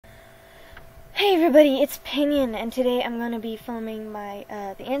Hey everybody, it's Pinion, and today I'm going to be filming my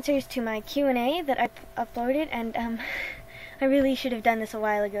the answers to my Q&A that I uploaded, and I really should have done this a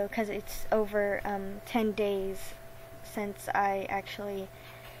while ago because it's over 10 days since I actually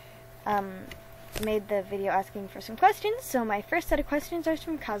made the video asking for some questions. So my first set of questions are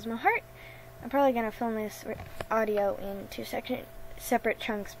from Cosmo Heart. I'm probably going to film this audio in two separate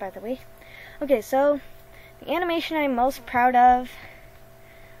chunks, by the way. Okay, so the animation I'm most proud of,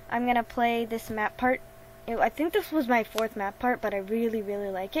 I'm gonna play this map part. I think this was my fourth map part, but I really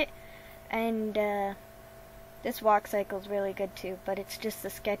like it. And this walk cycle is really good too, but it's just the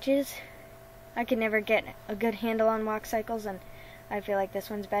sketches. I could never get a good handle on walk cycles, and I feel like this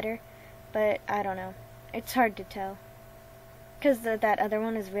one's better. But I don't know. It's hard to tell, because that other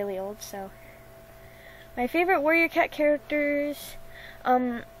one is really old. So my favorite Warrior Cat characters,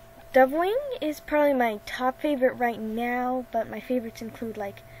 Dovewing is probably my top favorite right now, but my favorites include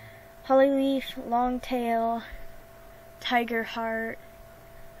like Hollyleaf, Longtail, Tiger Heart.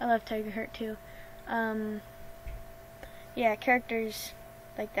 I love Tiger Heart too. Yeah, characters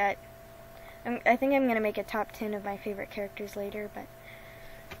like that. I think I'm gonna make a top 10 of my favorite characters later, but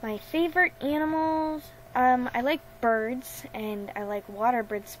my favorite animals, I like birds, and I like water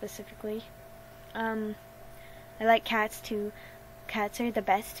birds specifically. I like cats too. Cats are the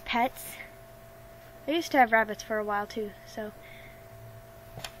best pets. I used to have rabbits for a while too, so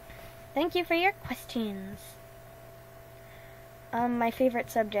thank you for your questions. My favorite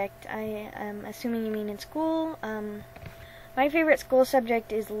subject, I am assuming you mean in school. My favorite school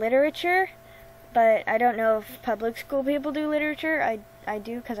subject is literature, but I don't know if public school people do literature. I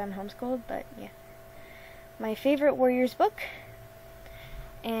do because I'm homeschooled, but yeah. My favorite Warriors book,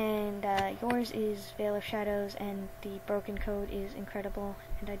 and yours is Veil of Shadows, and the Broken Code is incredible,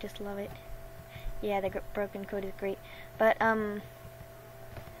 and I just love it. Yeah, the Broken Code is great. But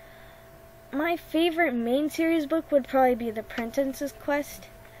my favorite main series book would probably be The Princess's Quest,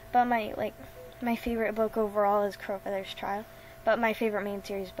 but my favorite book overall is Crowfeather's Trial. But my favorite main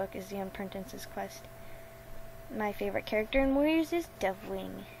series book is The Apprentice's Quest. My favorite character in Warriors is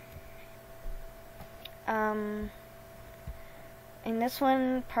Dovewing. In this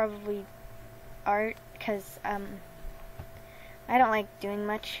one, probably art, because I don't like doing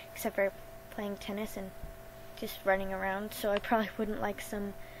much except for playing tennis and just running around, so I probably wouldn't like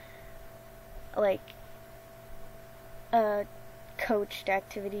some coached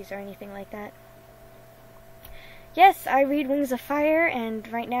activities or anything like that. Yes, I read Wings of Fire, and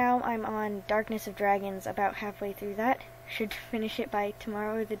right now I'm on Darkness of Dragons, about halfway through that. Should finish it by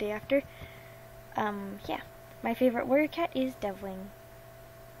tomorrow or the day after. Yeah. My favorite warrior cat is Dovewing.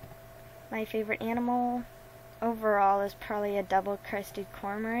 My favorite animal overall is probably a double-crested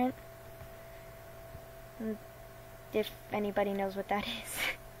cormorant, if anybody knows what that is.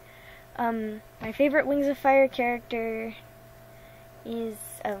 My favorite Wings of Fire character is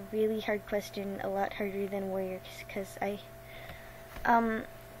a really hard question, a lot harder than Warriors, because I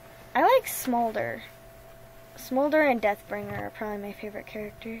like Smolder. Smolder and Deathbringer are probably my favorite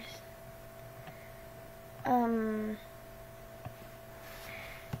characters.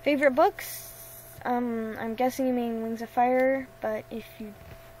 Favorite books? I'm guessing you mean Wings of Fire, but if you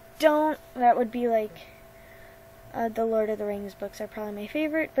don't, that would be like the Lord of the Rings books are probably my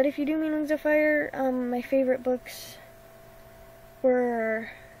favorite. But if you do mean Wings of Fire, my favorite books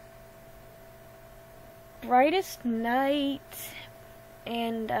were Brightest Night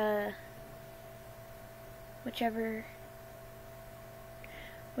and whichever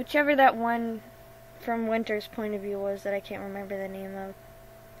that one from Winter's point of view was that I can't remember the name of.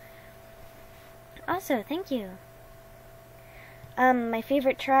 Also, thank you. My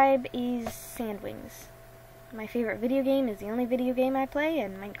favorite tribe is Sandwings. My favorite video game is the only video game I play,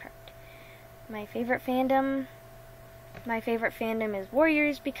 and Minecraft. My favorite fandom is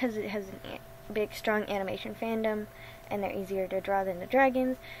Warriors, because it has a big, strong animation fandom, and they're easier to draw than the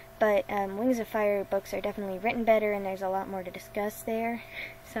dragons. But Wings of Fire books are definitely written better, and there's a lot more to discuss there.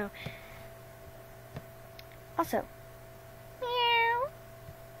 So, also,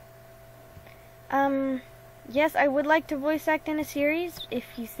 meow. Yes, I would like to voice act in a series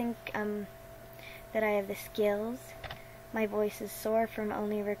if you think that I have the skills. My voice is sore from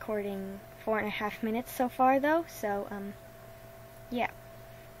only recording 4.5 minutes so far, though, so yeah.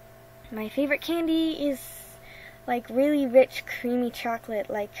 My favorite candy is like really rich, creamy chocolate,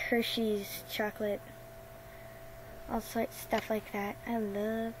 like Hershey's chocolate. All sorts of stuff like that. I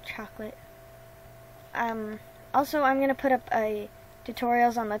love chocolate. Also, I'm gonna put up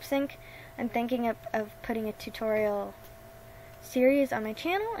tutorials on lip sync. I'm thinking of putting a tutorial series on my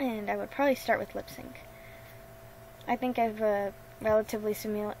channel, and I would probably start with lip sync. I think I've relatively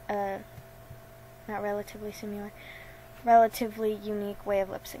not relatively similar, relatively unique way of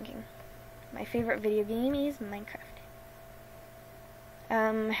lip syncing. My favorite video game is Minecraft.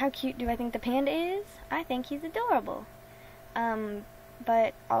 How cute do I think the panda is? I think he's adorable.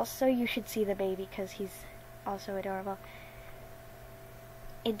 But also you should see the baby because he's also adorable.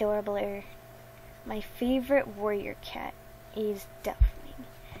 Adorabler. My favorite warrior cat is Duffwing.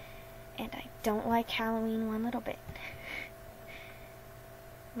 And I don't like Halloween one little bit.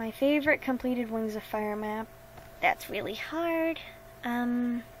 My favorite completed Wings of Fire map. That's really hard.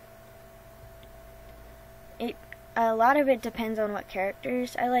 A lot of it depends on what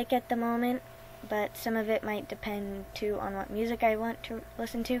characters I like at the moment, but some of it might depend too on what music I want to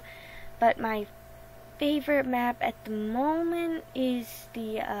listen to. But my favorite map at the moment is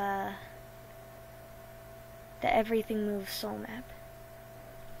the Everything Moves Soul map,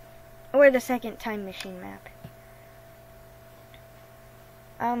 or the second Time Machine map.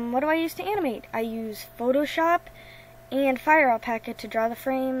 What do I use to animate? I use Photoshop and Fire Alpaca to draw the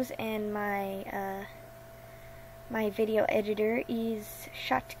frames, and my my video editor is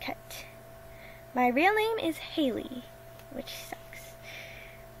Shotcut. My real name is Haley, which sucks.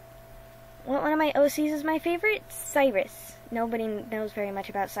 One of my OCs is my favorite, Cyrus. Nobody knows very much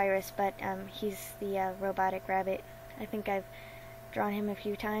about Cyrus, but he's the robotic rabbit. I think I've drawn him a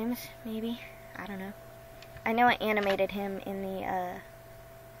few times, maybe. I don't know. I know I animated him in the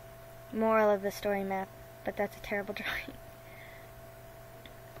moral of the story map, but that's a terrible drawing.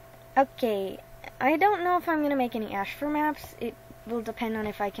 Okay, I don't know if I'm going to make any Ashfur maps. It will depend on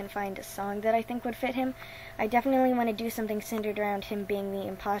if I can find a song that I think would fit him. I definitely want to do something centered around him being the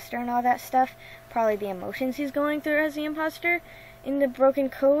imposter and all that stuff. Probably the emotions he's going through as the imposter in the broken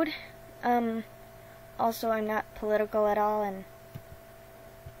code. Also, I'm not political at all, and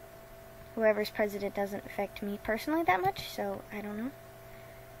whoever's president doesn't affect me personally that much, so I don't know.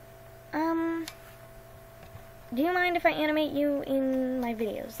 Do you mind if I animate you in my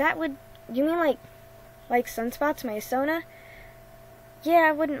videos? You mean like Sunspots, my Asona? Yeah,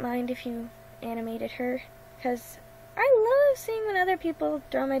 I wouldn't mind if you animated her, because I love seeing when other people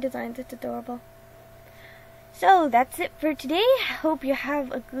draw my designs. It's adorable. So, that's it for today. Hope you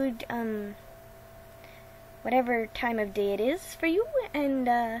have a good, whatever time of day it is for you, and,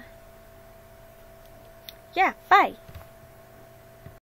 yeah, bye!